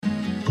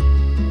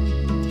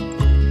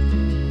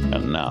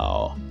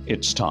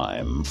It's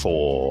time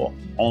for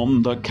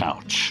On the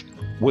Couch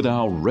with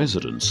our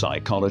resident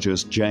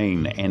psychologist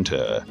Jane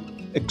Enter,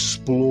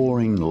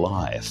 exploring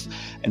life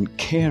and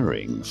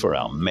caring for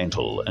our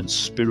mental and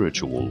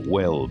spiritual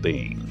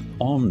well-being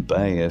on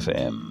Bay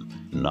FM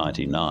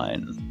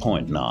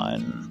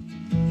 99.9.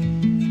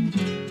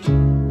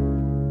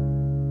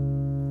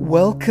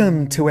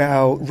 Welcome to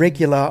our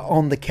regular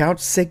On the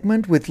Couch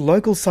segment with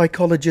local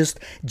psychologist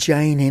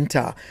Jane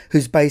Enter,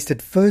 who's based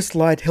at First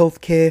Light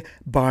Healthcare,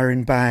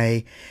 Byron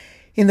Bay.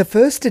 In the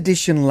first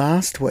edition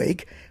last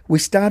week, we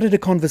started a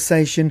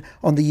conversation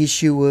on the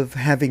issue of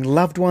having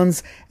loved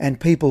ones and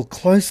people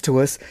close to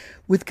us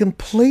with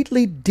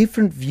completely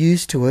different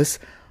views to us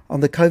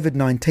on the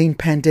COVID-19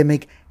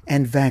 pandemic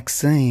and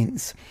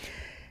vaccines.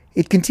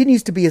 It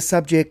continues to be a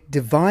subject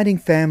dividing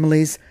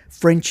families,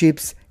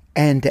 friendships,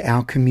 and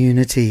our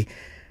community.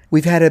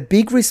 We've had a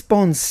big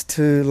response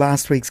to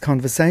last week's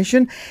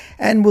conversation,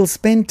 and we'll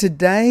spend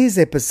today's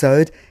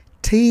episode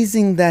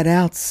teasing that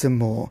out some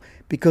more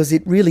because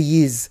it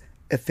really is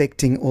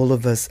affecting all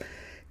of us.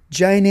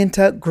 Jane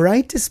Enter,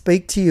 great to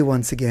speak to you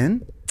once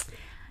again.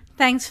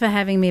 Thanks for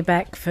having me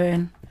back,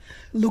 Fern.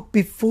 Look,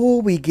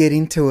 before we get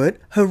into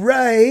it,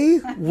 hooray,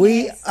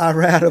 we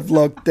are out of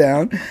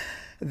lockdown.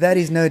 That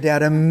is no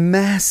doubt a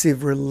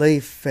massive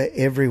relief for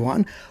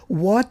everyone.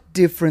 What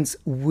difference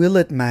will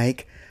it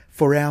make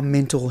for our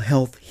mental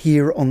health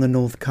here on the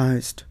North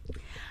Coast?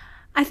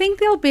 I think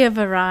there'll be a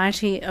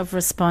variety of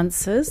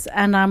responses,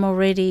 and I'm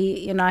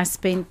already, I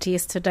spent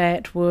yesterday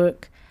at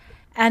work,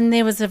 and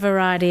there was a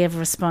variety of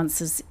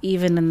responses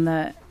even in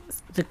the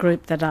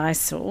group that I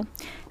saw.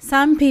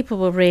 Some people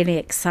were really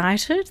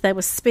excited. They were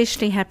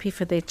especially happy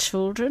for their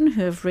children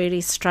who have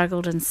really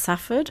struggled and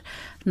suffered,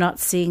 not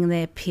seeing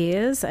their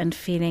peers and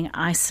feeling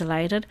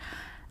isolated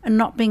and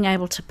not being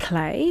able to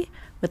play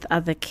with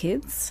other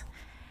kids.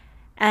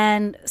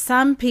 And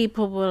some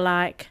people were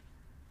like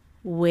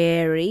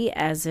wary,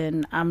 as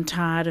in, I'm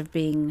tired of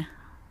being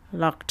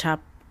locked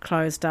up,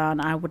 closed down.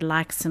 I would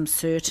like some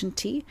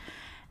certainty.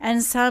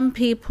 And some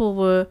people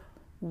were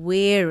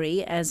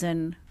wary, as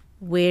in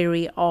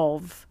wary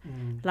of,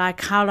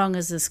 like, how long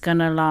is this going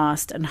to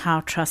last and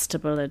how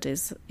trustable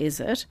is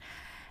it?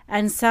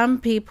 And some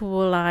people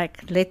were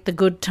like, let the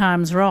good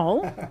times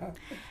roll.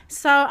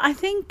 So I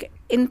think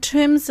in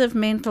terms of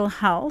mental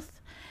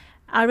health,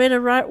 I read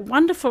a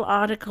wonderful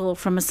article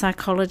from a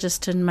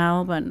psychologist in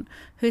Melbourne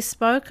who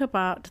spoke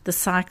about the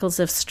cycles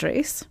of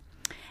stress.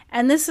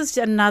 And this is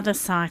another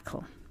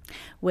cycle.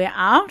 We're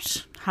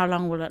out. How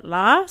long will it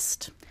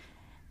last?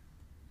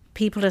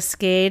 People are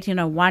scared,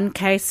 one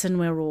case and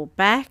we're all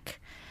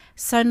back.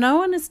 So no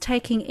one is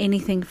taking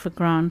anything for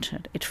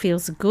granted. It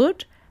feels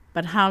good,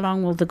 but how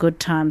long will the good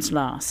times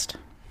last?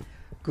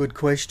 Good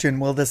question.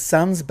 Well, the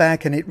sun's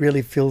back and it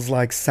really feels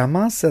like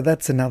summer, so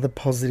that's another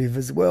positive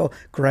as well.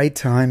 Great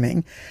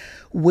timing.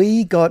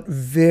 We got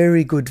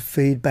very good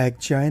feedback,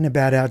 Jane,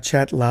 about our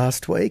chat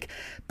last week,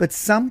 but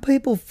some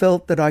people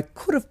felt that I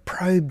could have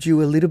probed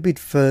you a little bit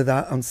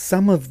further on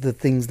some of the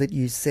things that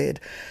you said.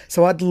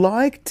 So I'd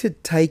like to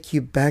take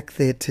you back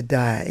there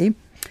today.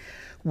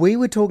 We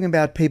were talking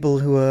about people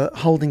who are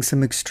holding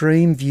some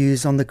extreme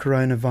views on the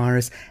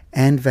coronavirus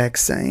and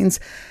vaccines.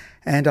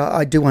 And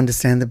I do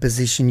understand the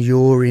position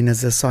you're in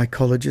as a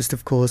psychologist,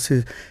 of course,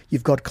 who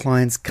you've got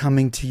clients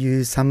coming to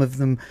you, some of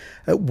them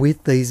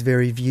with these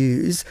very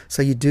views.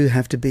 So you do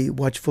have to be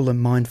watchful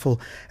and mindful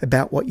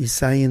about what you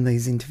say in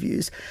these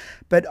interviews.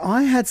 But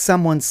I had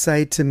someone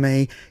say to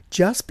me,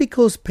 just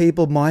because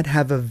people might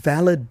have a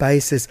valid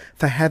basis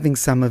for having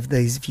some of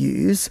these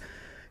views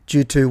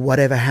due to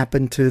whatever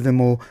happened to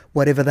them or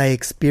whatever they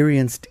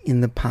experienced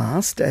in the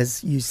past,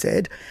 as you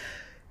said,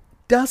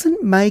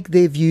 doesn't make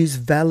their views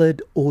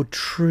valid or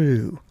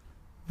true.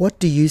 What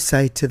do you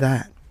say to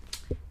that?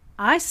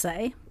 I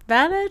say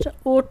valid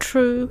or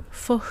true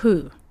for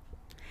who?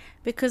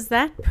 Because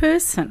that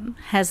person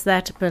has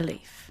that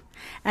belief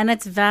and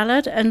it's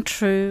valid and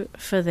true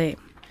for them.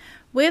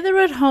 Whether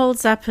it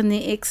holds up in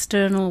the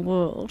external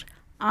world,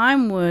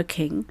 I'm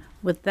working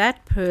with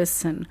that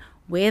person,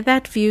 where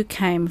that view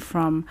came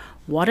from,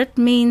 what it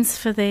means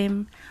for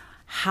them,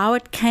 how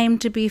it came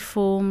to be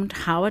formed,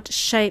 how it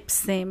shapes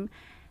them.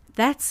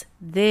 That's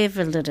their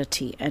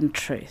validity and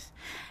truth.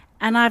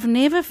 And I've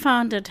never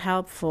found it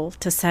helpful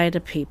to say to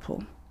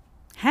people,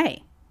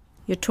 hey,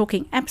 you're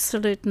talking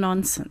absolute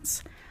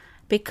nonsense,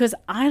 because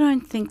I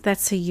don't think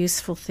that's a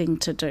useful thing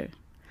to do.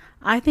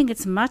 I think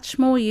it's much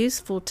more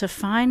useful to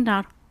find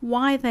out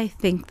why they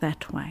think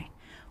that way.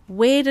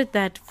 Where did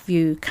that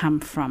view come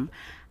from?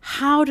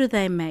 How do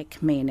they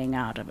make meaning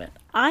out of it?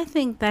 I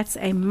think that's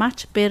a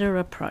much better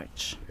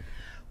approach.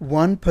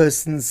 One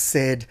person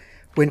said,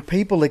 when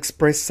people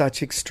express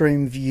such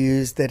extreme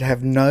views that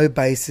have no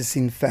basis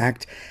in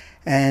fact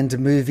and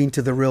move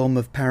into the realm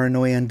of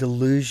paranoia and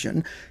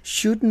delusion,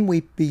 shouldn't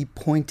we be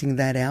pointing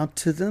that out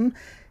to them?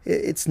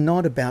 It's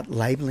not about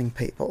labelling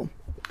people.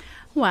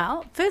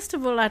 Well, first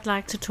of all, I'd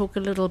like to talk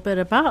a little bit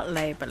about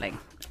labelling.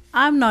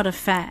 I'm not a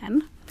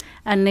fan,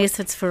 unless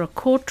it's for a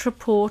court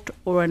report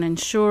or an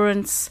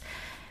insurance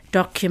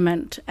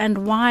document.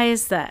 And why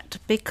is that?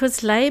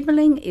 Because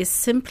labelling is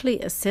simply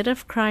a set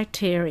of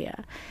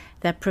criteria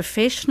that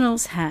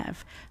professionals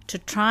have to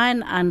try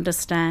and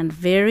understand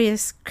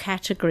various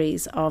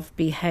categories of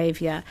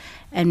behaviour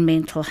and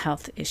mental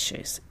health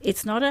issues.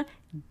 It's not a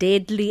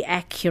deadly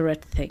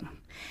accurate thing.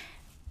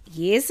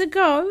 Years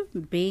ago,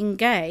 being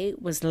gay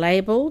was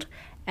labelled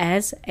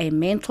as a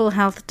mental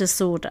health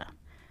disorder.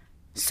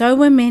 So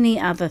were many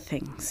other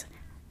things.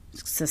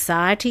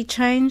 Society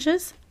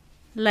changes,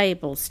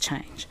 labels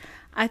change.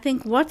 I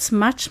think what's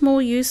much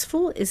more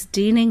useful is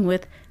dealing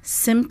with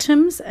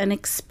symptoms and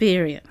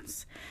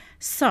experience.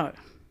 So,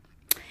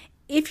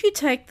 if you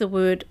take the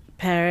word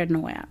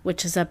paranoia,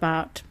 which is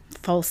about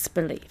false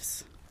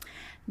beliefs,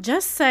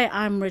 just say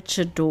I'm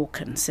Richard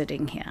Dawkins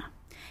sitting here,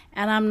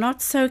 and I'm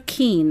not so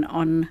keen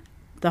on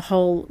the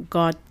whole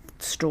God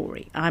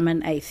story. I'm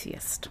an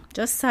atheist.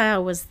 Just say I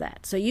was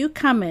that. So you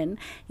come in,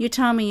 you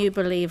tell me you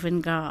believe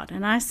in God,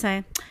 and I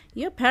say,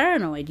 you're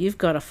paranoid, you've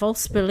got a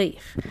false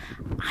belief.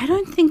 I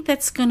don't think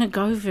that's going to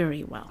go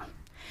very well.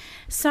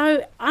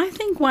 So I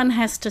think one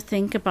has to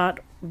think about,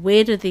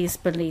 where do these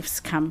beliefs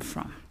come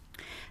from?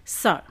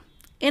 So,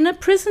 in a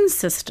prison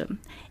system,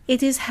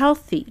 it is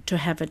healthy to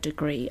have a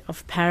degree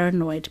of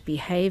paranoid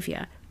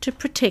behaviour to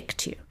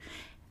protect you.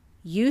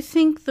 You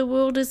think the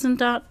world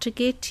isn't out to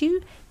get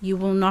you, you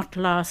will not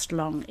last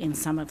long in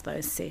some of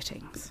those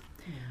settings.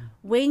 Yeah.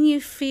 When you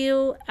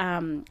feel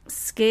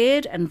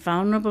scared and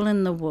vulnerable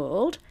in the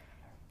world,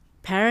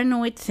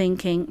 paranoid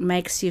thinking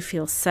makes you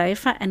feel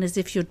safer and as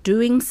if you're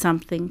doing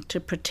something to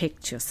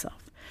protect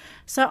yourself.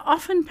 So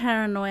often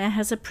paranoia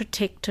has a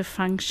protective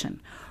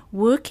function.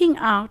 Working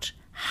out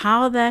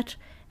how that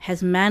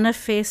has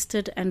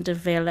manifested and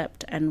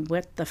developed and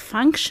what the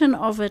function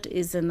of it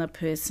is in the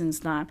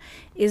person's life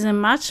is a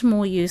much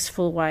more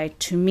useful way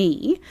to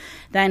me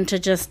than to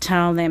just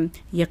tell them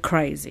you're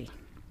crazy.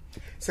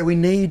 So we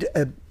need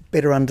a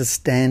better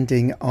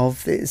understanding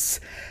of this.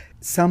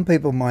 Some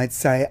people might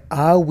say,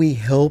 are we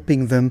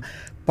helping them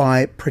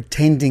by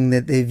pretending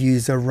that their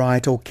views are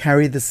right or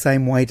carry the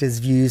same weight as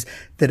views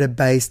that are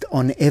based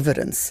on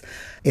evidence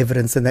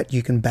and that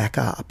you can back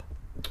up?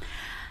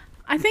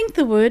 I think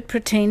the word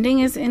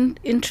pretending is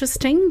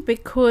interesting,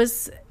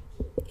 because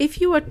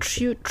if you are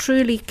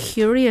truly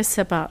curious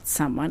about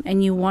someone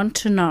and you want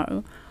to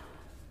know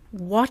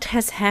what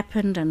has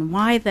happened and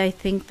why they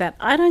think that,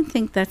 I don't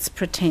think that's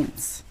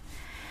pretense.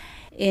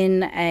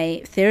 In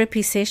a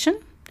therapy session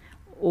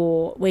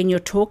or when you're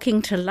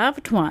talking to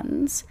loved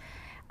ones,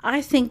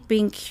 I think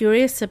being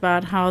curious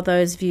about how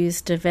those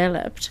views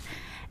developed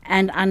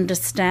and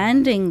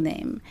understanding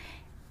them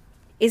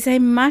is a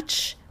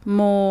much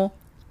more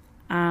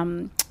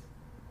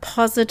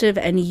positive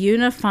and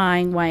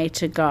unifying way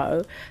to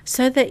go,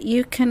 so that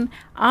you can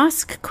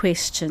ask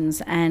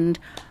questions and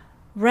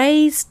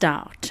raise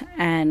doubt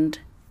and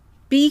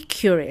be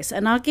curious.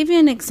 And I'll give you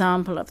an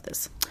example of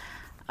this.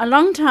 A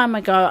long time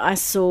ago, I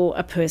saw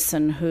a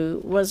person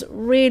who was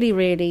really,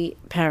 really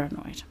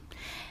paranoid.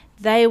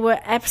 They were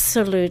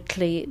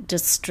absolutely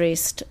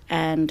distressed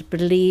and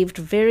believed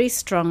very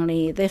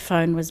strongly their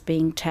phone was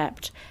being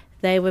tapped.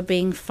 They were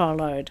being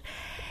followed.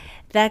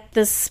 That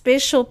the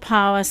special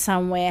power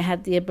somewhere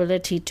had the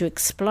ability to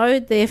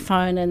explode their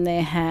phone in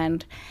their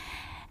hand.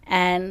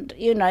 And,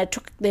 it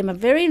took them a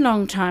very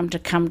long time to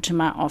come to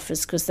my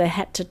office because they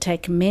had to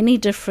take many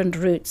different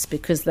routes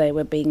because they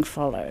were being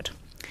followed.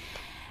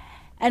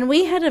 And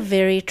we had a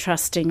very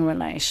trusting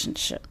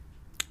relationship.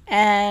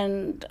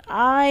 And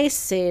I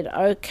said,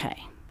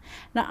 okay.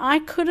 Now, I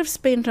could have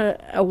spent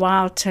a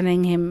while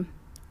telling him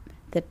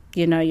that,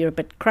 you're a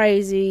bit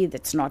crazy,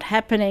 that's not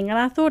happening. And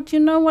I thought,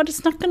 what,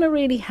 it's not going to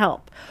really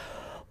help.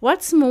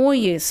 What's more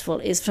useful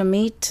is for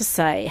me to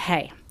say,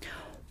 hey,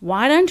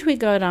 why don't we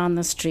go down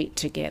the street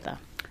together?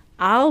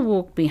 I'll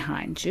walk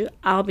behind you,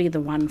 I'll be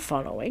the one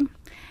following,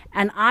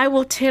 and I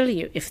will tell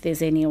you if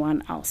there's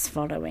anyone else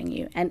following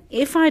you. And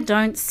if I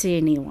don't see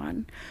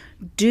anyone,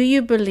 do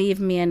you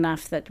believe me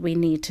enough that we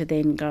need to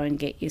then go and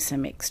get you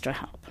some extra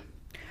help?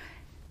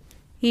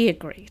 He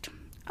agreed.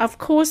 Of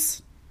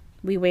course,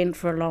 we went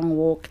for a long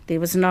walk.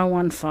 There was no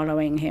one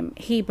following him.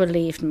 He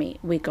believed me.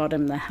 We got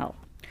him the help.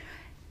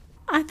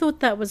 I thought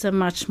that was a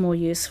much more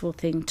useful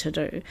thing to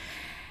do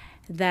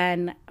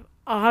than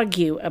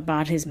argue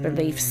about his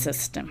belief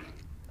system.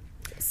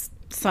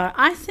 So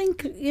I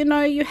think,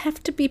 you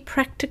have to be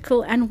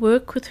practical and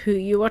work with who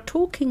you are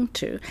talking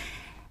to.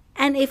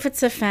 And if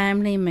it's a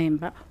family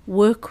member,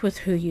 work with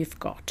who you've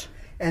got.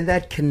 And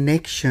that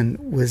connection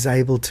was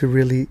able to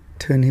really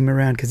turn him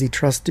around because he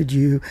trusted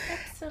you.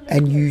 Absolutely.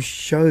 And you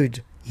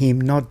showed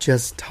him, not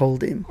just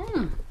told him.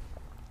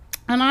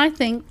 And I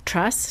think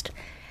trust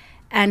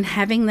and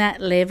having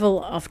that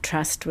level of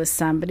trust with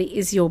somebody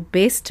is your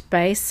best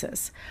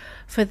basis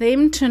for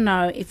them to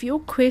know if you're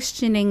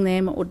questioning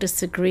them or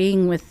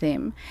disagreeing with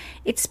them,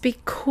 it's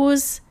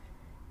because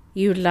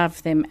you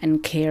love them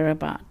and care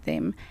about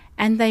them,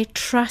 and they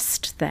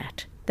trust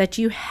that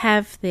you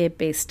have their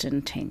best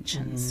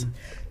intentions.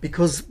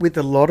 Because with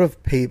a lot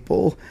of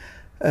people,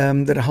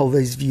 that hold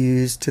these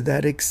views to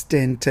that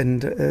extent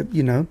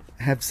and,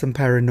 have some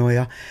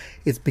paranoia.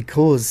 It's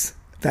because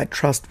that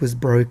trust was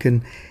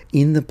broken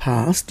in the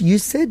past. You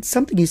said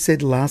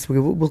last week,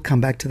 we'll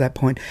come back to that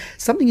point.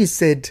 Something you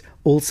said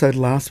also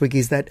last week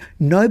is that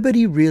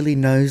nobody really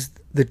knows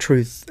the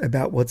truth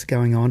about what's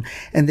going on,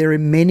 and there are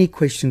many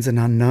questions and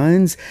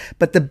unknowns,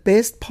 but the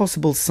best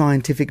possible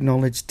scientific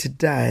knowledge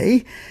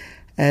today,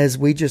 as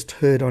we just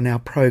heard on our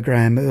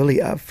program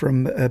earlier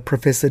from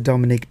Professor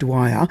Dominic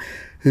Dwyer,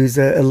 who's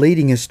a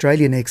leading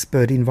Australian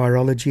expert in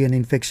virology and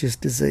infectious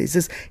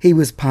diseases. He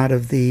was part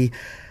of the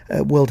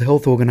World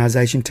Health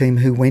Organization team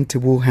who went to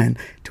Wuhan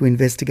to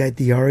investigate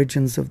the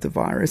origins of the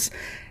virus.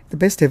 The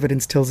best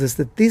evidence tells us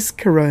that this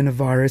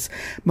coronavirus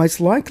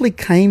most likely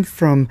came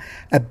from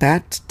a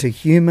bat to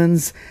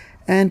humans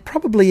and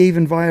probably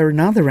even via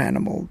another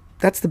animal.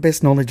 That's the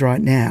best knowledge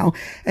right now.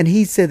 And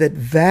he said that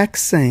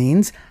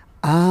vaccines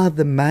are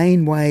the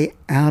main way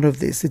out of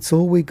this. It's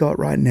all we got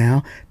right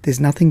now.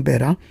 There's nothing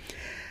better.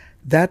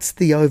 That's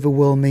the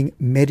overwhelming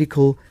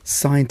medical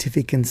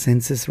scientific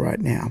consensus right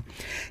now.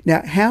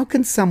 Now, how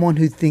can someone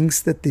who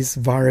thinks that this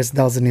virus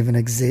doesn't even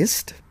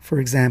exist, for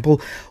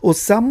example, or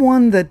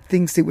someone that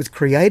thinks it was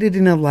created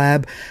in a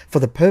lab for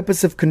the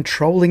purpose of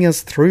controlling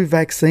us through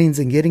vaccines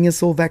and getting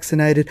us all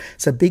vaccinated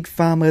so big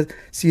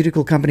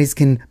pharmaceutical companies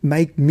can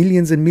make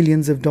millions and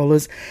millions of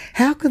dollars,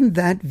 how can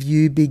that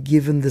view be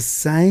given the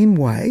same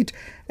weight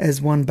as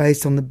one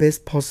based on the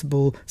best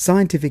possible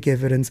scientific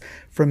evidence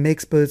from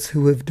experts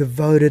who have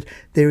devoted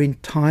their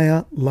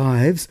entire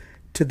lives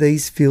to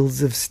these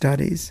fields of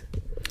studies?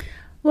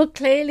 Well,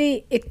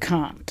 clearly it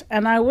can't.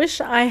 And I wish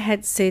I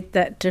had said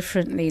that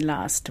differently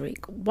last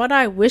week. What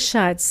I wish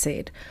I'd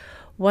said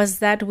was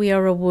that we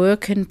are a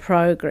work in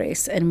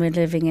progress and we're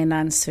living in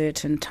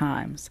uncertain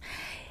times.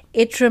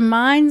 It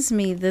reminds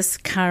me, this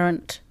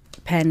current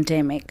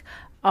pandemic,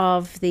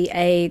 of the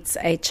AIDS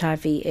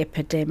HIV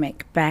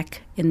epidemic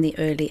back in the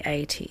early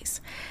 80s.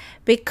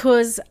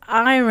 Because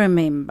I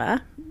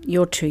remember,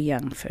 you're too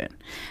young, Fern,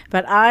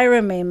 but I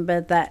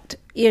remember that,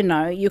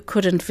 you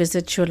couldn't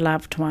visit your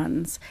loved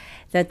ones,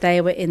 that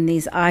they were in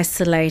these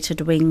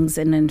isolated wings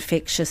in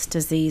infectious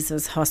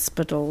diseases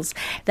hospitals,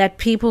 that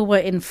people were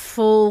in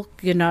full,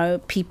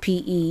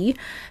 PPE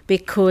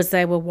because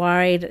they were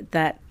worried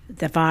that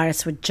the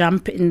virus would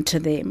jump into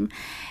them.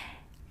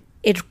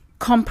 It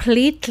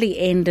completely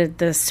ended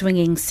the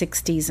swinging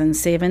 60s and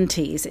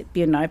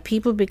 70s.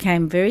 People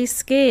became very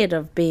scared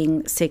of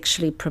being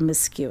sexually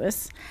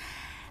promiscuous.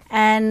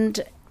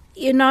 And,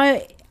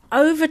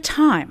 over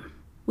time,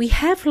 we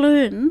have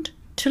learned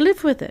to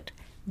live with it.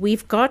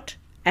 We've got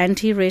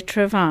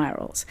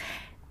antiretrovirals.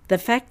 The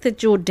fact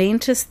that your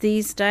dentist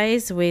these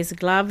days wears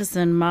gloves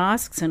and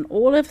masks and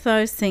all of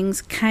those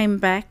things came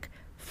back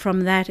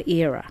from that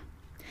era.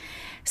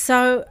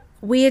 So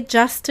we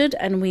adjusted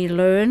and we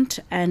learned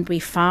and we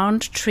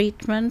found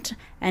treatment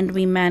and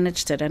we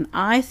managed it. And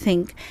I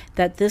think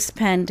that this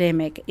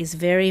pandemic is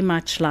very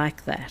much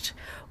like that.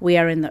 We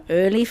are in the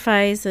early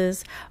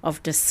phases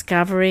of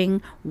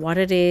discovering what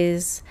it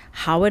is,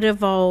 how it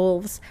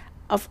evolves.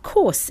 Of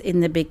course, in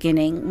the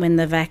beginning, when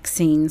the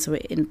vaccines were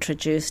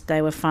introduced,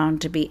 they were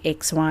found to be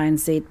X, Y, and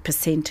Z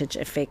percentage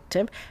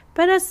effective.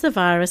 But as the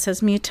virus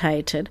has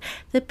mutated,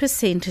 the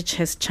percentage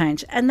has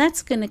changed. And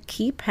that's going to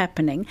keep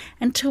happening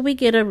until we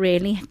get a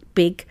really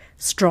big,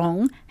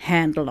 strong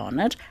handle on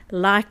it,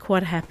 like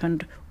what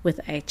happened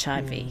with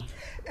HIV.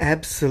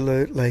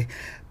 Absolutely.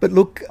 But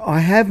look,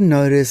 I have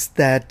noticed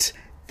that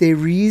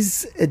there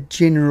is a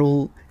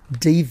general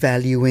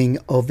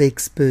devaluing of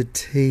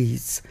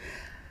expertise.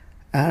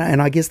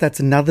 And I guess that's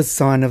another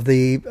sign of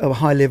a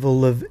high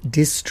level of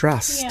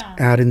distrust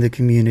out in the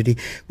community.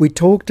 We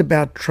talked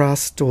about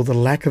trust or the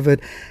lack of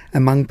it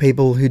among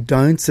people who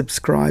don't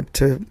subscribe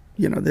to,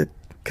 the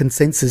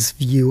consensus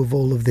view of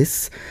all of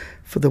this,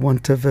 for the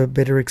want of a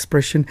better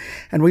expression.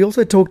 And we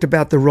also talked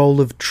about the role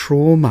of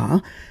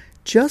trauma.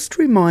 Just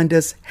remind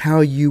us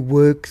how you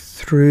work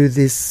through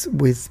this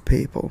with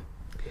people.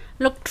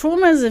 Look,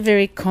 trauma is a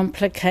very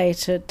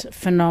complicated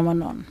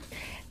phenomenon.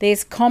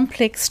 There's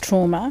complex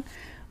trauma,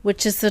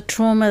 which is the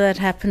trauma that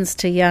happens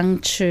to young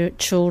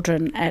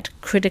children at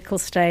critical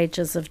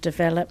stages of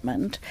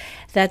development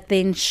that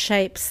then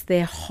shapes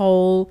their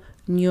whole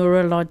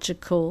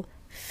neurological,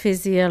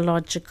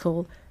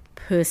 physiological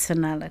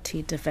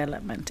personality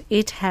development.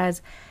 It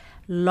has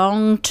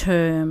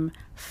long-term,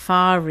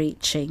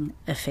 far-reaching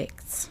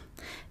effects.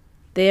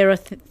 There are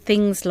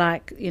things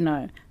like,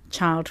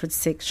 childhood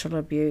sexual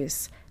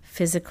abuse,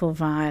 physical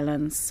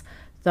violence,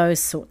 those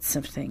sorts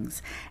of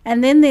things.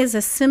 And then there's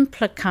a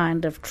simpler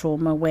kind of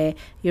trauma where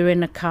you're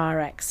in a car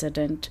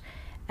accident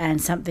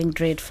and something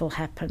dreadful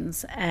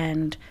happens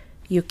and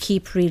you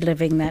keep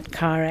reliving that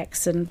car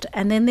accident.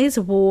 And then there's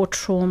war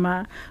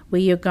trauma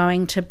where you're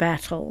going to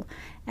battle,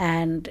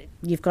 and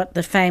you've got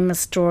the famous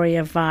story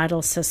of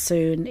Vidal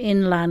Sassoon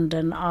in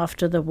London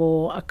after the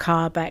war. A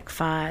car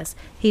backfires,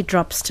 he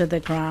drops to the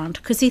ground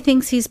because he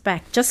thinks he's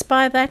back. Just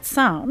by that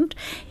sound,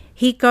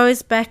 he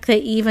goes back there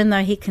even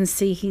though he can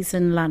see he's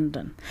in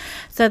London.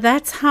 So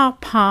that's how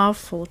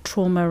powerful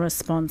trauma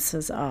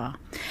responses are.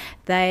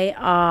 They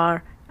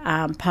are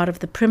part of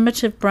the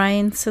primitive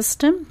brain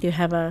system. You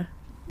have a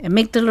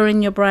amygdala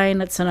in your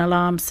brain, it's an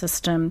alarm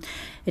system.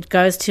 It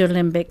goes to your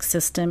limbic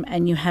system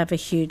and you have a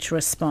huge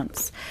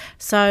response.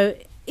 So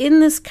in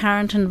this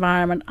current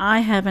environment, I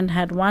haven't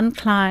had one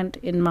client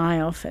in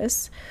my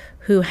office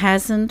who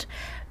hasn't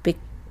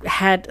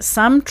had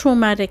some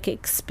traumatic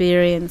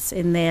experience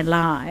in their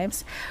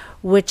lives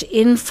which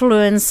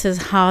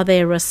influences how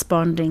they're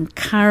responding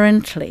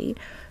currently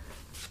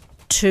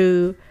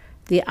to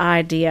the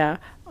idea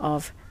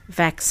of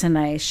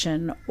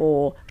vaccination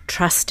or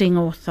trusting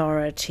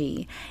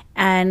authority.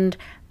 And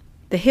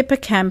the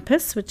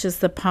hippocampus, which is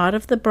the part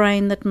of the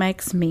brain that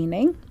makes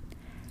meaning,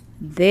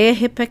 their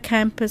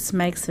hippocampus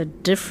makes a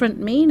different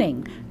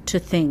meaning to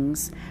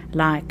things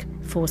like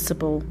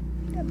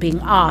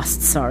being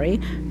asked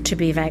to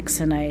be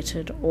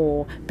vaccinated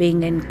or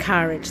being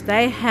encouraged.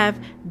 They have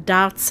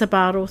doubts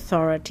about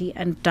authority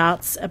and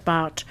doubts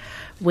about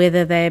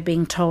whether they're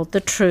being told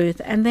the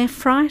truth, and they're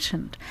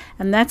frightened.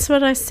 And that's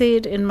what I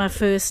said in my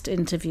first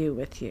interview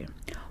with you.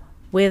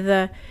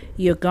 Whether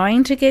you're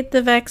going to get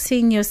the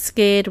vaccine, you're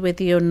scared.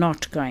 Whether you're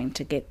not going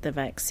to get the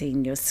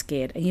vaccine, you're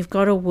scared. And you've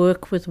got to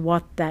work with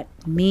what that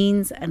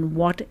means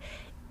and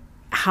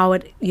how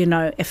it,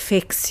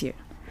 affects you.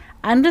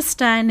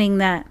 Understanding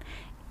that,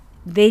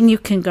 then you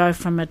can go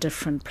from a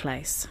different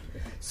place.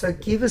 So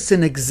give us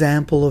an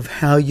example of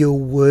how you're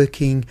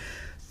working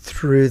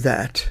through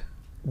that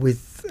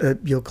with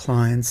your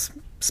clients,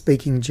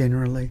 speaking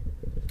generally.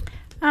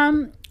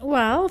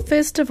 Well,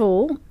 first of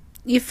all,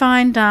 you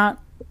find out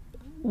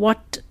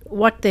what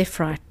they're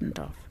frightened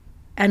of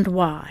and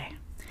why.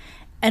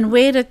 And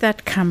where did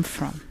that come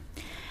from?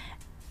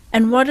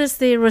 And what is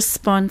their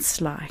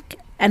response like?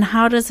 And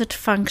how does it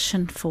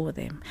function for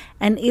them?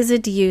 And is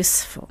it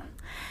useful?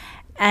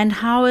 And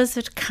how is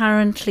it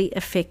currently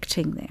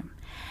affecting them?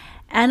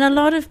 And a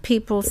lot of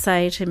people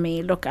say to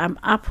me, look, I'm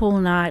up all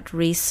night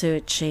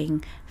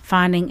researching,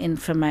 finding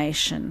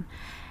information,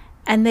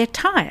 and they're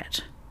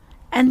tired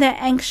and they're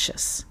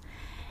anxious.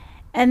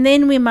 And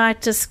then we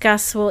might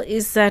discuss, well,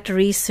 is that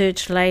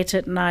research late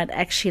at night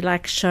actually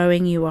like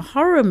showing you a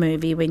horror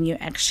movie when you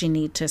actually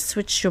need to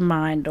switch your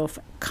mind off,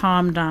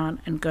 calm down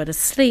and go to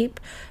sleep?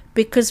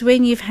 Because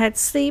when you've had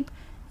sleep,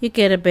 you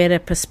get a better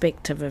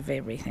perspective of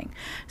everything.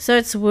 So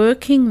it's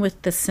working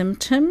with the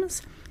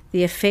symptoms,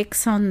 the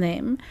effects on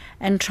them,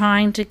 and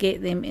trying to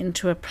get them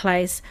into a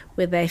place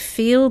where they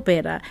feel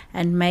better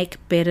and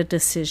make better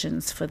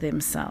decisions for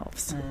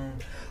themselves.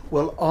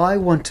 Well, I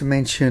want to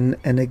mention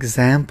an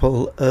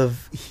example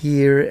of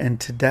here and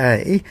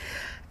today,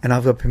 and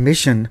I've got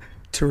permission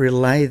to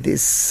relay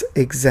this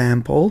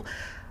example.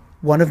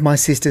 One of my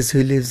sisters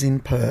who lives in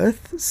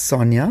Perth,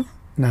 Sonia,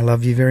 and I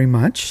love you very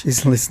much,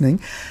 she's listening.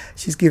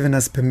 She's given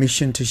us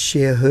permission to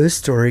share her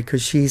story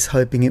because she's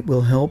hoping it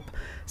will help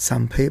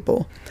some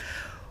people.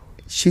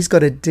 She's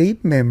got a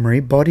deep memory,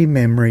 body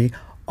memory,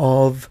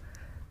 of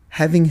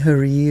having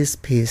her ears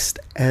pierced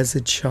as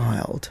a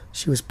child.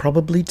 She was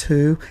probably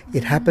 2.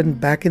 It happened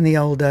back in the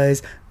old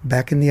days,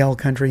 back in the old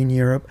country in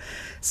Europe,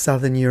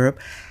 Southern Europe,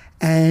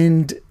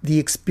 and the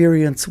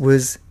experience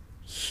was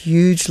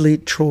hugely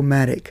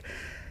traumatic.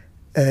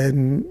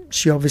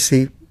 She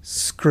obviously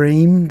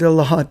screamed a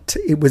lot.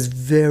 It was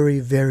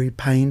very, very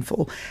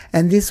painful.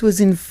 And this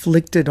was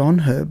inflicted on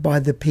her by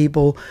the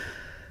people,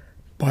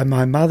 by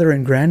my mother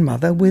and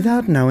grandmother,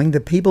 without knowing, the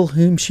people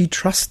whom she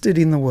trusted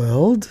in the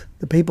world,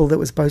 the people that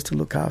were supposed to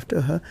look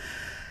after her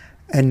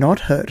and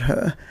not hurt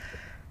her.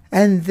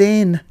 And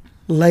then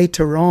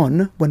later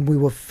on, when we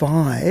were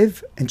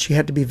 5 and she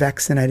had to be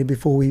vaccinated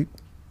before we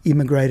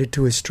immigrated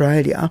to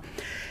Australia,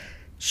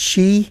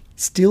 she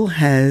still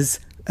has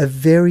a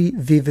very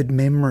vivid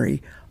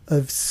memory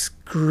of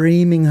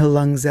screaming her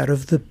lungs out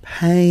of the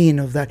pain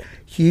of that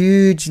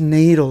huge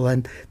needle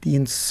and the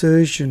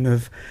insertion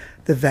of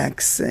the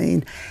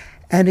vaccine.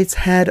 And it's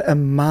had a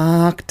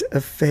marked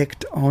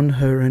effect on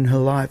her in her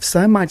life,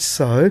 so much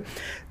so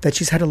that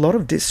she's had a lot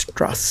of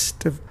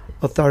distrust of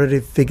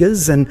authoritative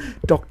figures and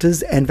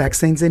doctors and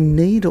vaccines and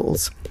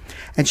needles.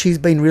 And she's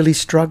been really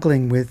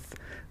struggling with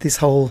this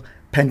whole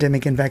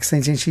pandemic and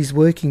vaccines, and she's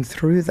working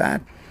through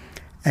that.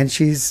 And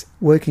she's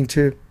working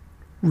to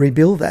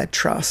rebuild that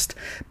trust.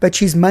 But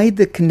she's made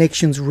the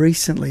connections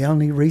recently,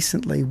 only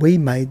recently. We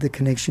made the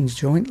connections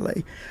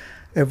jointly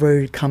of where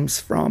it comes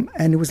from.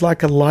 And it was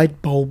like a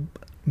light bulb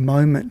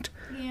moment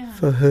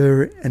for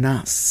her and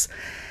us.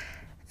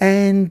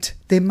 And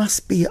there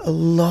must be a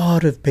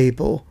lot of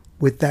people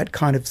with that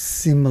kind of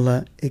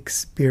similar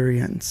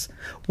experience.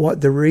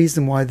 What the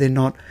reason why they're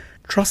not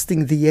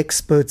trusting the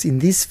experts in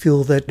this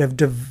field that have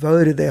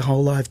devoted their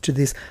whole life to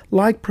this,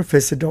 like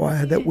Professor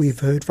Dwyer that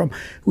we've heard from,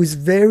 who is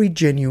very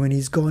genuine.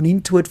 He's gone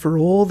into it for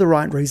all the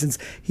right reasons.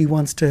 He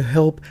wants to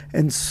help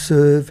and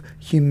serve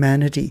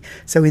humanity.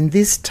 So in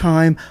this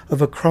time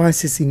of a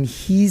crisis in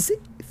his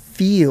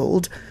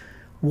field,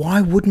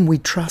 why wouldn't we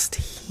trust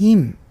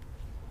him?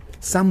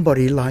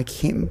 Somebody like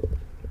him.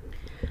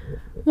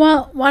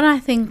 Well, what I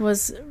think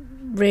was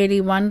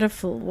really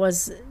wonderful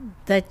was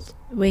that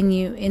when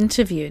you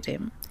interviewed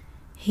him,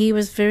 he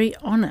was very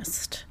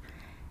honest.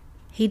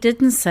 He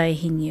didn't say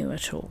he knew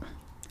it all.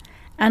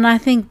 And I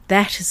think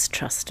that is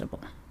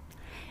trustable.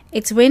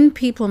 It's when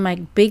people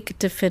make big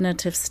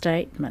definitive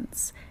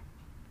statements,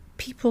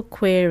 people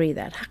query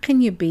that. How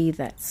can you be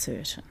that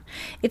certain?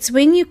 It's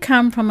when you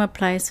come from a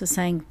place of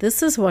saying,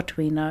 this is what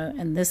we know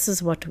and this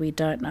is what we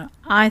don't know.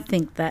 I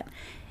think that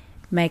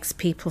makes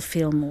people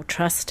feel more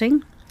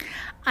trusting.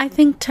 I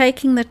think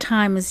taking the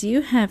time, as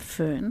you have,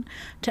 Fern,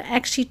 to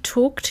actually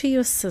talk to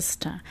your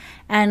sister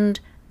and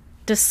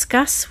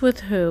discuss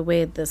with her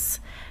where this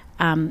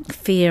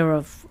fear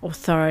of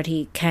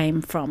authority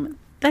came from,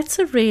 that's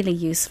a really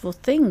useful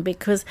thing,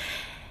 because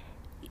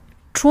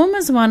trauma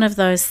is one of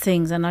those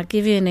things, and I'll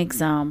give you an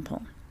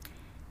example.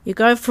 You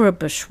go for a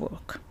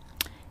bushwalk.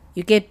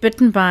 You get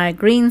bitten by a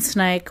green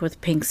snake with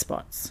pink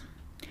spots.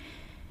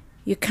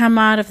 You come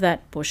out of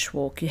that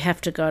bushwalk, you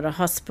have to go to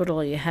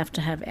hospital, you have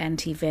to have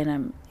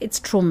anti-venom. It's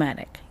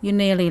traumatic. You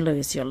nearly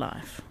lose your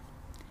life.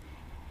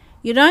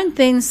 You don't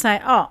then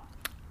say, oh,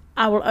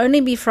 I will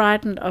only be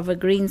frightened of a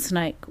green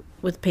snake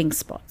with pink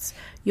spots.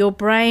 Your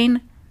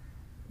brain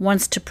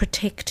wants to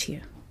protect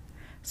you,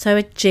 so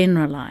it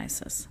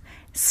generalizes.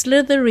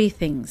 Slithery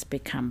things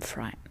become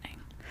frightening.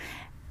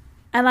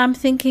 And I'm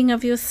thinking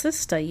of your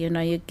sister. You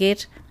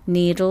get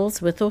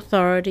needles with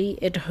authority,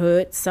 it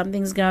hurts,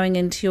 something's going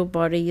into your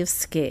body, you're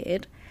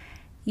scared.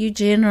 You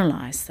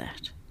generalize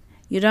that.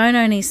 You don't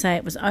only say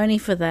it was only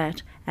for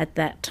that at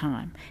that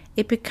time.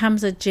 It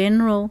becomes a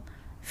general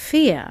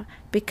fear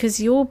because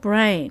your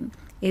brain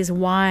is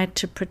wired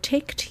to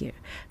protect you.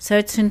 So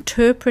it's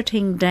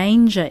interpreting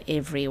danger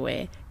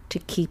everywhere to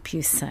keep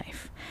you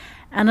safe.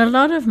 And a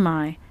lot of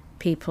my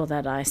people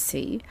that I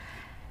see,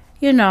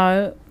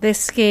 they're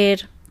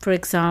scared, for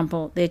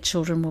example, their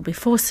children will be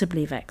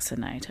forcibly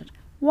vaccinated.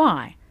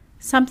 Why?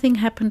 Something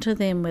happened to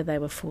them where they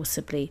were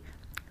forcibly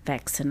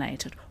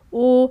vaccinated,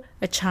 or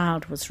a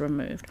child was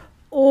removed,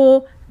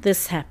 or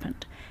this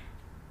happened.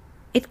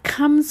 It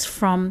comes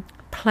from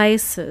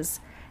places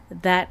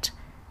that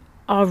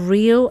are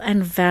real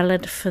and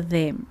valid for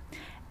them,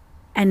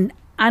 and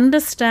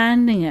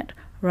understanding it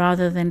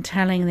rather than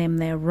telling them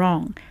they're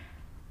wrong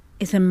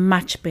is a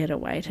much better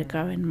way to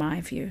go, in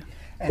my view.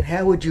 And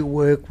how would you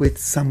work with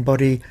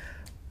somebody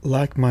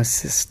like my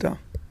sister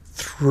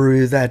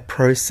through that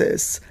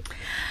process?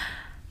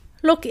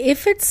 Look,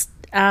 if it's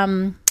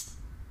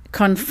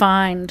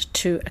confined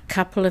to a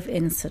couple of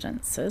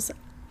incidences,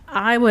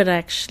 I would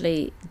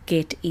actually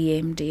get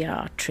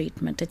EMDR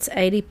treatment. It's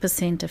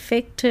 80%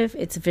 effective.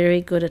 It's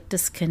very good at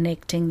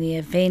disconnecting the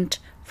event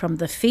from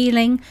the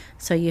feeling,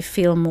 so you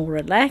feel more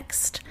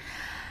relaxed.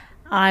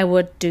 I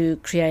would do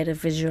creative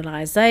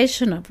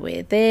visualization of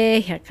we're there,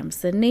 here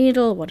comes the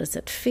needle, what does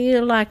it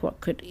feel like,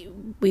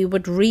 we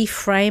would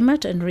reframe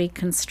it and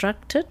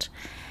reconstruct it,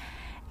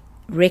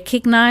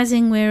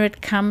 recognizing where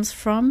it comes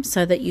from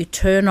so that you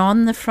turn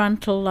on the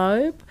frontal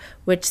lobe,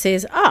 which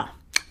says,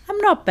 I'm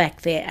not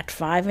back there at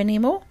 5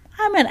 anymore,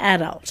 I'm an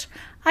adult.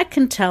 I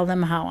can tell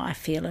them how I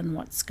feel and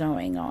what's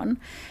going on,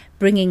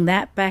 bringing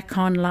that back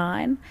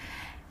online.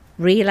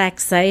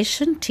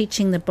 Relaxation,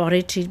 teaching the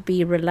body to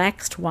be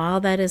relaxed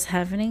while that is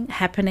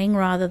happening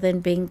rather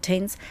than being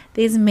tense.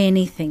 There's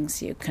many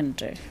things you can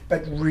do.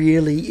 But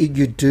really,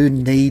 you do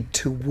need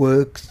to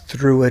work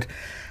through it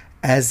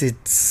as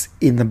it's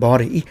in the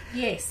body.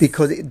 Yes.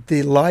 Because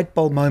the light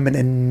bulb moment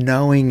and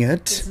knowing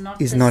it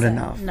is not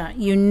enough. No,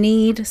 you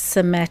need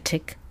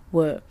somatic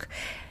work.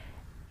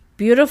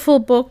 Beautiful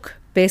book,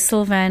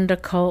 Bessel van der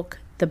Kolk,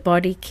 The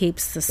Body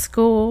Keeps the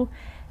Score.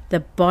 The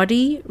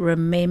body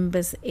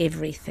remembers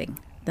everything.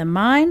 The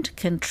mind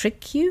can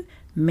trick you,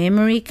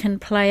 memory can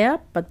play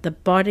up, but the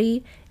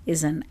body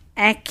is an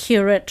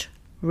accurate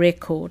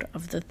record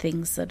of the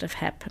things that have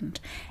happened,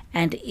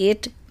 and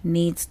it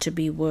needs to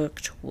be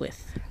worked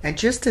with. And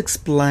just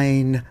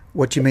explain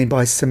what you mean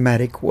by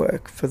somatic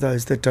work for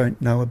those that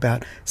don't know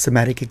about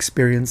somatic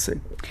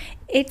experiencing.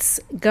 It's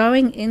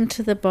going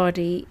into the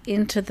body,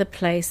 into the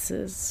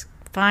places,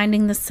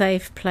 finding the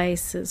safe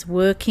places,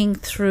 working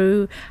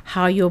through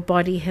how your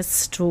body has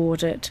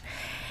stored it.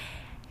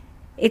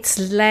 It's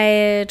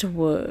layered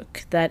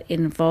work that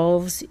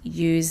involves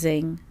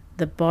using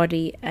the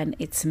body and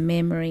its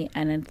memory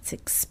and its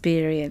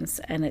experience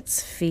and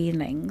its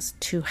feelings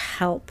to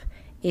help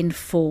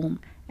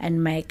inform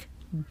and make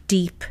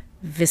deep,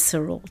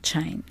 visceral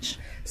change.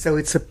 So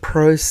it's a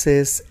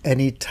process and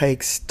it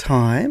takes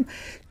time.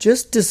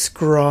 Just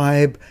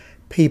describe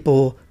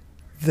people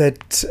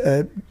that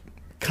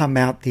come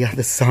out the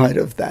other side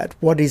of that.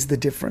 What is the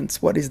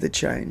difference? What is the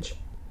change?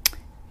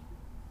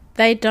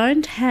 They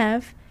don't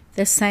have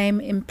the same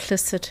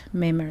implicit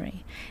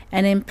memory.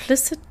 An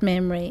implicit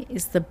memory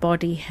is the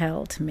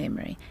body-held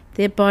memory.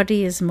 Their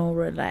body is more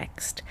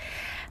relaxed.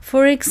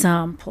 For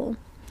example,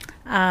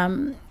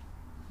 I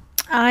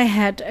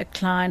had a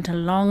client a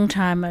long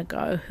time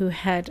ago who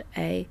had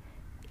an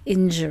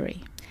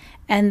injury,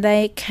 and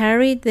they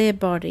carried their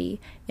body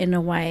in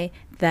a way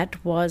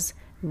that was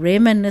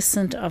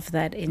reminiscent of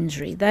that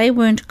injury. They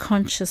weren't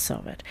conscious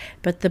of it,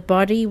 but the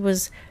body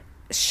was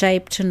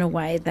shaped in a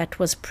way that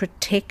was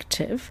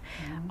protective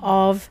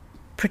of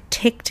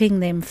protecting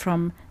them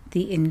from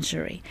the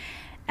injury.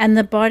 And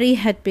the body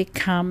had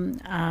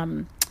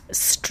become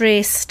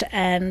stressed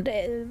and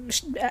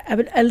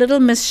a little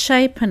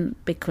misshapen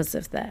because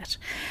of that.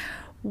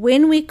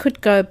 When we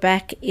could go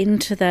back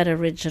into that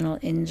original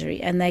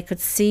injury and they could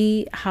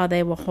see how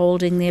they were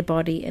holding their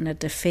body in a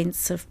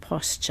defensive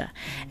posture,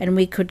 and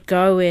we could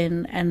go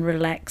in and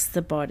relax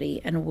the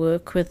body and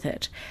work with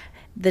it,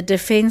 the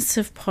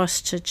defensive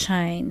posture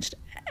changed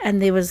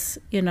and there was,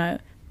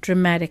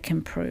 dramatic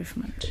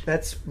improvement.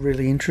 That's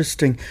really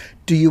interesting.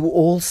 Do you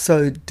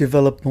also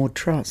develop more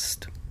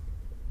trust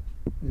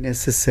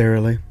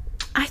necessarily?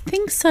 I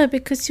think so,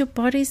 because your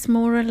body's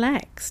more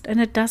relaxed and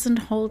it doesn't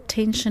hold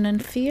tension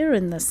and fear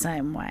in the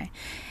same way.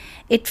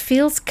 It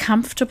feels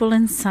comfortable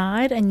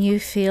inside and you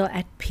feel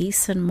at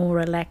peace and more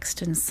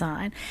relaxed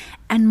inside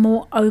and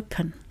more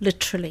open,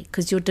 literally,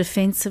 because your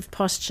defensive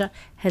posture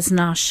has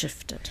now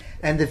shifted.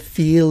 And the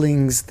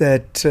feelings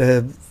that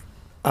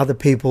other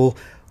people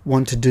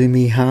want to do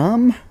me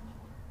harm,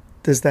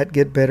 does that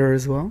get better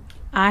as well?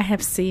 I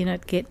have seen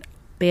it get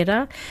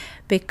better,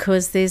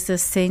 because there's a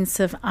sense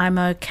of I'm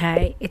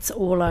okay, it's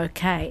all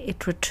okay.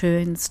 It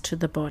returns to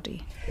the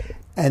body.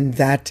 And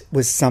that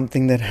was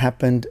something that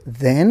happened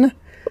then.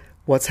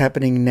 What's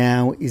happening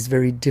now is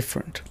very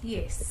different.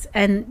 Yes,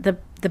 and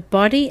the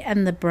body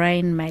and the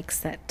brain makes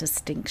that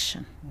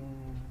distinction.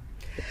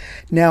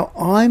 Now,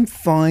 I'm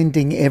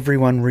finding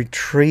everyone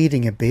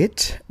retreating a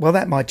bit. Well,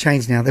 that might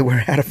change now that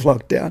we're out of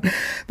lockdown.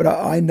 But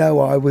I know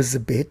I was a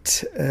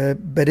bit.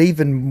 But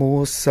even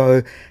more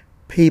so,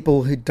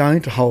 people who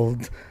don't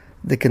hold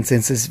the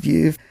consensus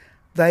view,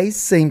 they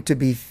seem to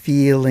be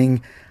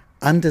feeling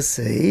under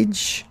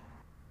siege.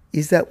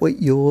 Is that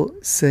what you're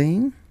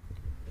seeing?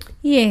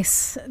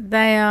 Yes,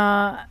 they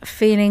are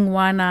feeling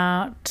worn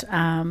out,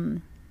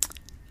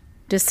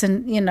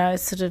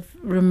 sort of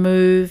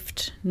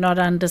removed, not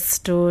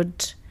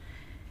understood.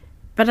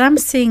 But I'm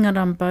seeing it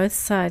on both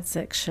sides,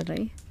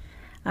 actually.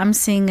 I'm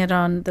seeing it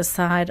on the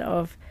side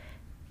of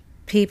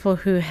people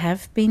who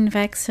have been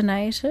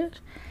vaccinated,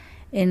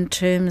 in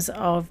terms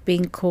of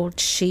being called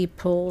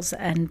sheeples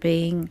and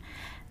being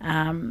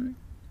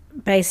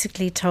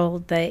basically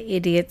told they're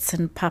idiots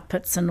and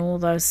puppets and all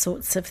those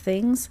sorts of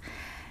things.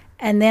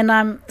 And then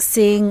I'm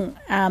seeing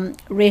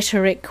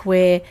rhetoric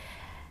where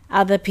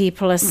other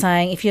people are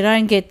saying, if you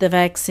don't get the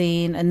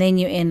vaccine and then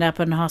you end up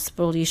in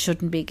hospital, you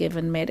shouldn't be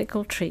given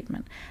medical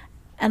treatment.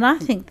 And I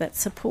think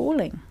that's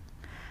appalling.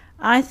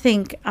 I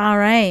think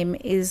our aim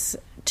is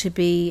to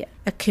be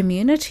a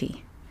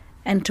community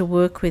and to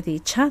work with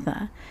each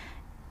other,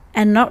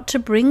 and not to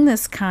bring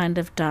this kind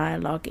of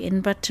dialogue in,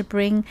 but to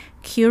bring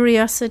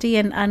curiosity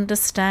and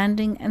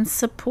understanding and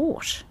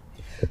support.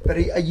 But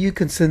are you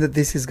concerned that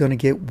this is going to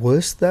get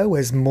worse, though,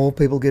 as more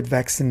people get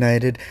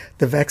vaccinated,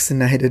 the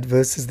vaccinated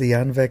versus the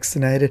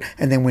unvaccinated,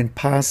 and then when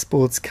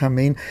passports come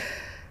in,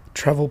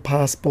 travel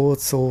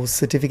passports or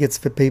certificates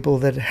for people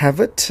that have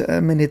it,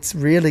 I mean, it's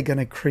really going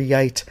to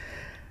create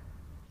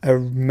a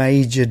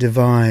major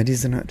divide,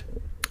 isn't it?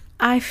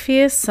 I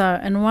fear so,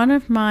 and one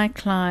of my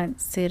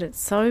clients said it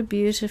so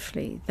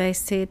beautifully. They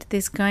said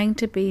there's going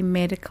to be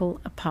medical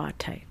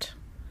apartheid.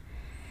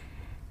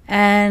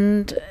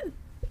 And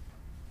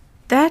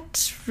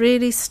that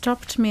really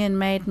stopped me and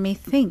made me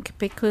think,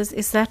 because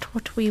is that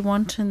what we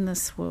want in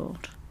this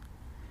world?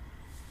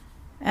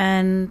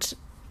 And,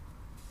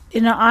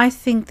 I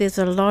think there's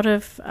a lot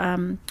of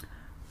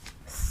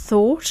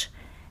thought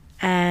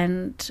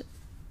and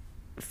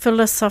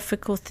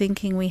philosophical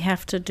thinking we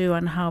have to do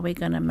on how we're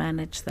going to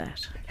manage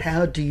that.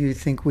 How do you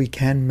think we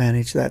can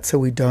manage that so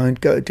we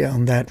don't go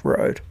down that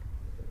road?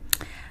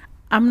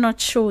 I'm not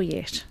sure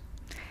yet.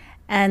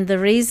 And the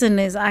reason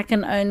is I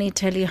can only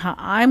tell you how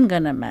I'm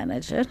going to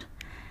manage it.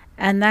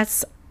 And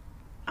that's,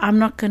 I'm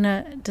not going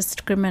to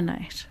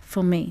discriminate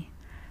for me.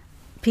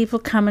 People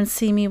come and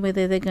see me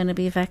whether they're going to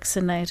be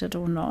vaccinated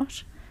or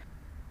not.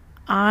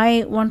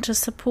 I want to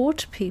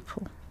support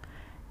people.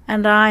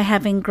 And I,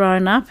 having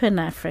grown up in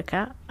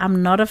Africa,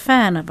 I'm not a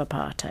fan of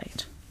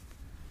apartheid.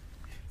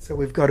 So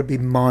we've got to be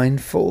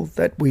mindful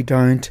that we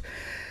don't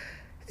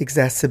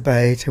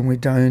exacerbate and we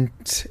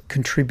don't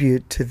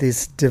contribute to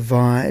this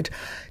divide.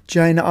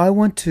 Jane, I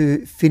want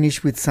to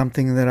finish with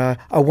something that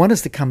I want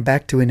us to come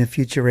back to in a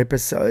future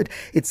episode.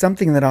 It's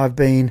something that I've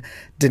been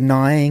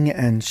denying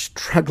and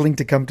struggling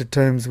to come to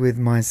terms with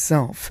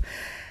myself.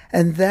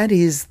 And that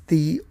is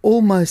the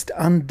almost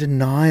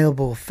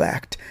undeniable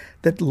fact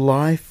that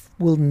life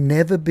will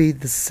never be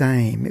the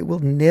same. It will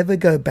never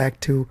go back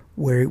to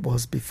where it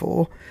was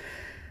before.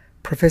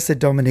 Professor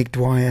Dominic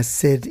Dwyer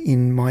said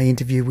in my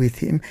interview with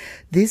him,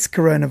 this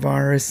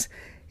coronavirus,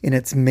 in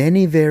its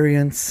many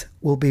variants,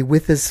 will be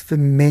with us for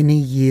many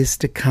years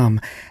to come,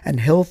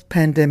 and health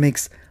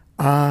pandemics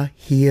are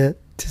here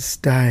to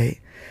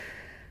stay.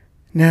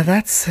 Now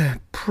that's a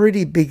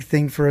pretty big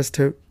thing for us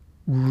to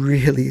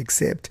really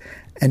accept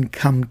and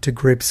come to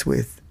grips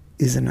with,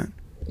 isn't it?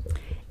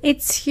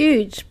 It's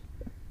huge.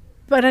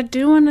 But I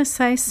do want to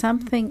say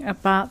something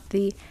about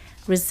the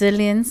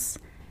resilience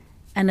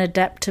and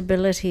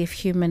adaptability of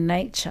human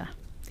nature.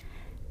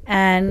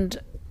 And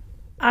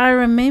I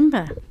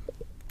remember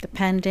the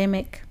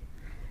epidemic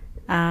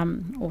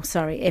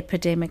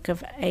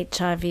of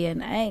HIV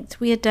and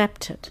AIDS. We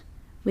adapted.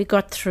 We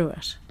got through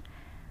it.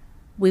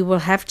 We will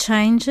have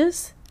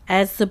changes.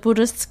 As the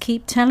Buddhists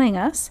keep telling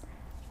us,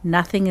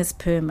 nothing is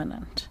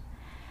permanent.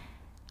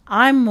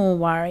 I'm more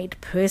worried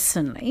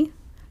personally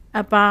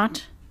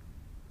about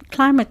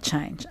climate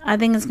change. I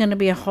think it's going to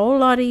be a whole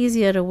lot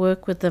easier to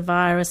work with the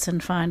virus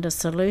and find a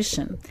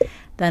solution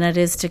than it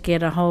is to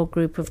get a whole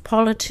group of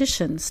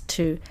politicians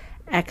to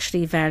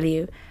actually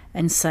value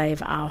and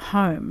save our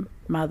home,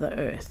 Mother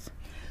Earth.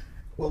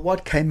 Well,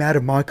 what came out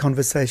of my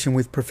conversation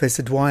with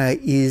Professor Dwyer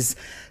is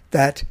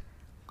that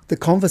the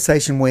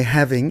conversation we're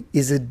having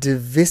is a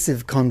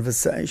divisive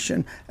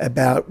conversation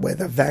about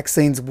whether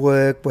vaccines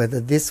work, whether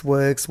this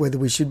works, whether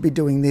we should be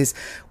doing this,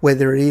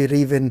 whether it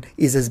even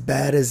is as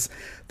bad as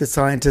the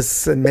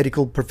scientists and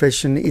medical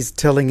profession is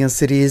telling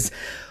us it is.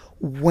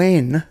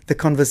 When the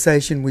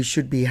conversation we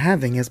should be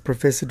having, as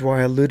Professor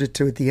Dwyer alluded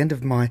to at the end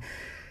of my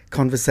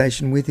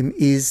conversation with him,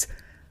 is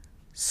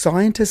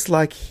scientists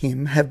like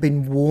him have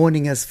been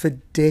warning us for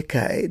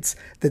decades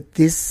that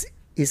this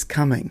is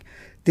coming.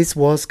 This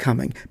was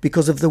coming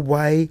because of the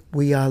way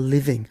we are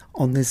living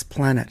on this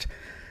planet.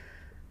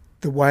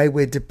 The way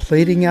we're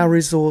depleting our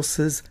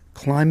resources,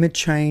 climate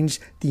change,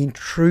 the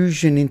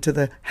intrusion into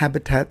the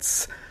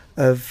habitats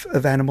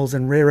of animals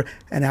and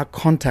our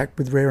contact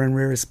with rarer and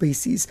rarer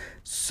species.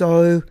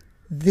 So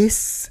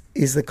this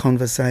is the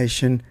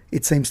conversation,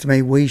 it seems to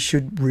me, we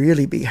should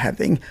really be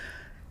having.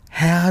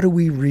 How do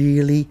we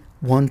really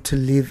want to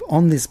live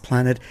on this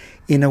planet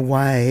in a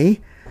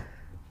way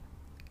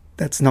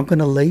that's not going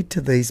to lead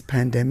to these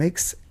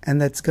pandemics and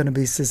that's going to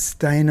be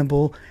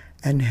sustainable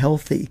and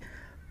healthy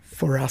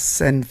for us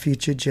and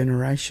future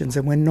generations?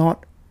 And we're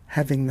not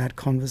having that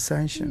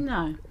conversation.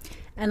 No.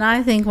 And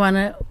I think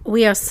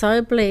we are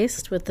so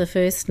blessed with the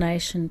First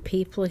Nation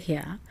people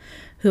here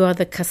who are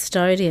the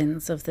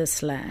custodians of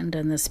this land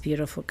and this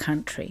beautiful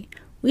country.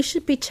 We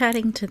should be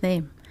chatting to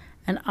them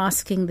and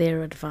asking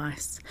their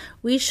advice.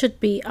 We should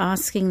be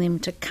asking them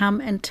to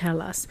come and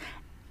tell us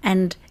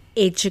and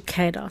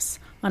educate us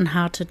on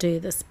how to do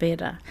this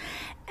better.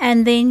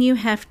 And then you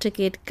have to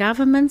get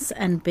governments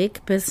and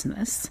big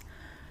business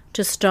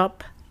to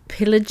stop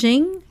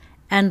pillaging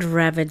and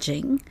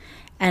ravaging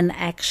and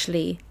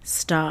actually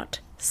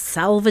start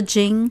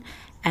salvaging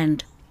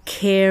and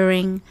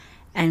caring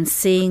and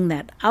seeing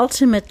that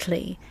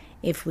ultimately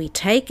if we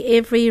take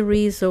every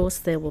resource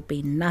there will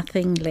be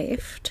nothing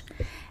left,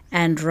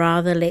 and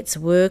rather let's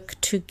work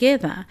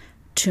together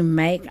to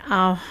make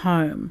our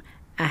home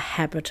a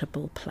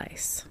habitable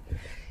place.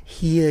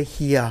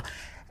 Here.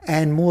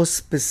 And more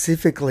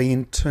specifically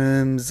in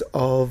terms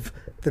of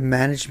the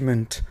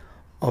management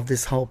of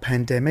this whole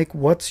pandemic,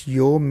 what's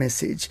your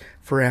message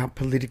for our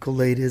political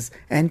leaders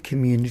and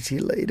community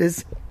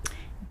leaders?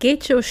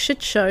 Get your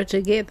shit show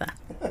together.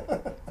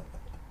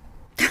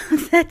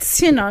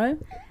 That's,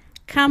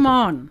 come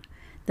on.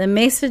 The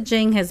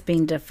messaging has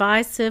been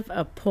divisive,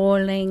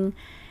 appalling,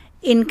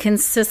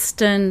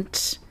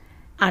 inconsistent,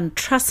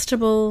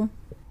 untrustable.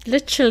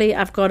 Literally,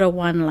 I've got a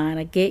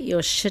one-liner. Get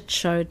your shit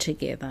show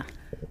together.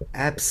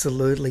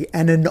 Absolutely.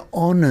 And an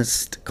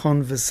honest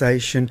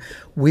conversation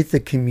with the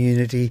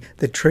community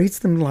that treats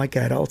them like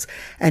adults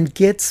and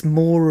gets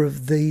more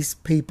of these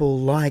people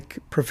like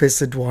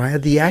Professor Dwyer,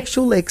 the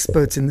actual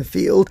experts in the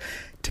field,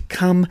 to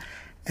come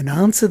and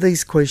answer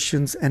these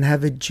questions and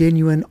have a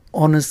genuine,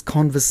 honest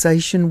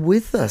conversation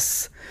with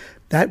us.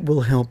 That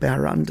will help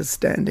our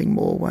understanding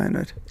more, won't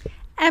it?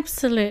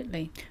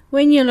 Absolutely.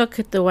 When you look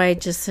at the way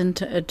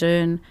Jacinda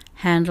Ardern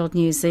handled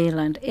New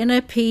Zealand, in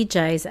her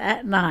PJs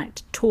at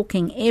night,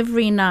 talking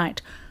every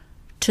night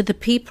to the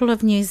people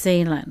of New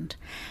Zealand,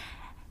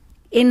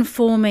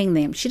 informing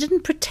them. She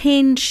didn't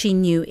pretend she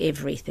knew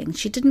everything.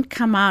 She didn't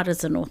come out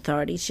as an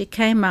authority. She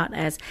came out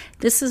as,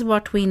 this is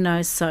what we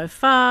know so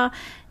far,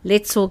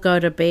 let's all go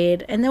to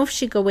bed. And off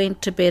she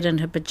went to bed in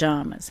her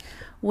pajamas.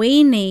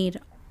 We need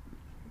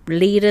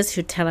leaders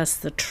who tell us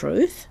the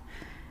truth.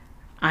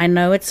 I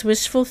know it's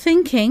wishful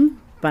thinking,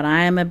 but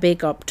I am a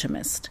big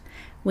optimist.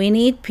 We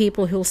need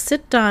people who'll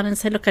sit down and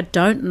say, look, I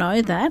don't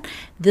know that.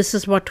 This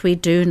is what we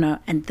do know,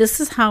 and this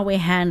is how we're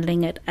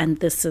handling it, and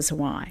this is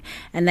why.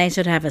 And they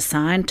should have a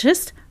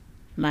scientist,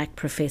 like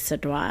Professor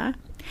Dwyer.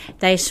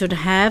 They should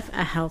have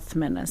a health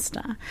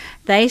minister.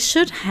 They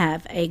should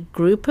have a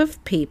group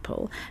of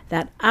people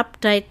that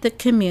update the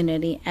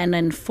community and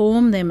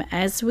inform them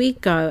as we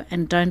go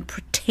and don't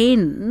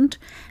pretend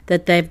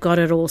that they've got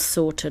it all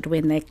sorted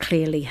when they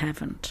clearly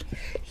haven't.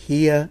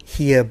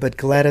 Here, but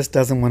Gladys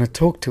doesn't want to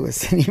talk to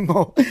us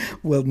anymore.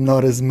 Well,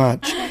 not as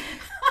much.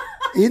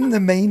 In the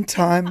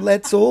meantime,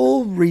 let's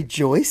all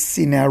rejoice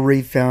in our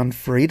refound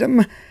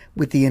freedom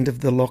with the end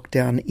of the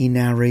lockdown in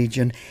our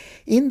region.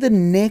 In the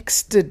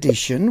next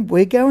edition,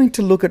 we're going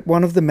to look at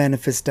one of the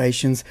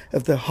manifestations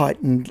of the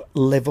heightened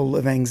level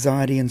of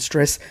anxiety and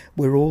stress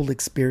we're all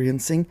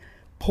experiencing: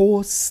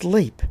 poor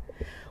sleep.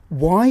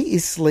 Why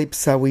is sleep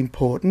so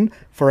important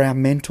for our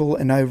mental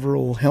and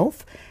overall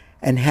health?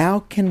 And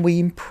how can we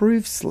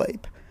improve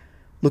sleep?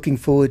 Looking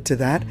forward to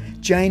that.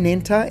 Jane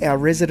Enter, our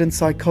resident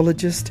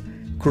psychologist,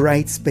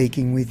 great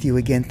speaking with you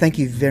again. Thank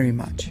you very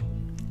much.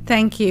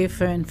 Thank you,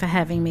 Fern, for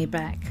having me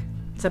back.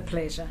 It's a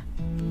pleasure.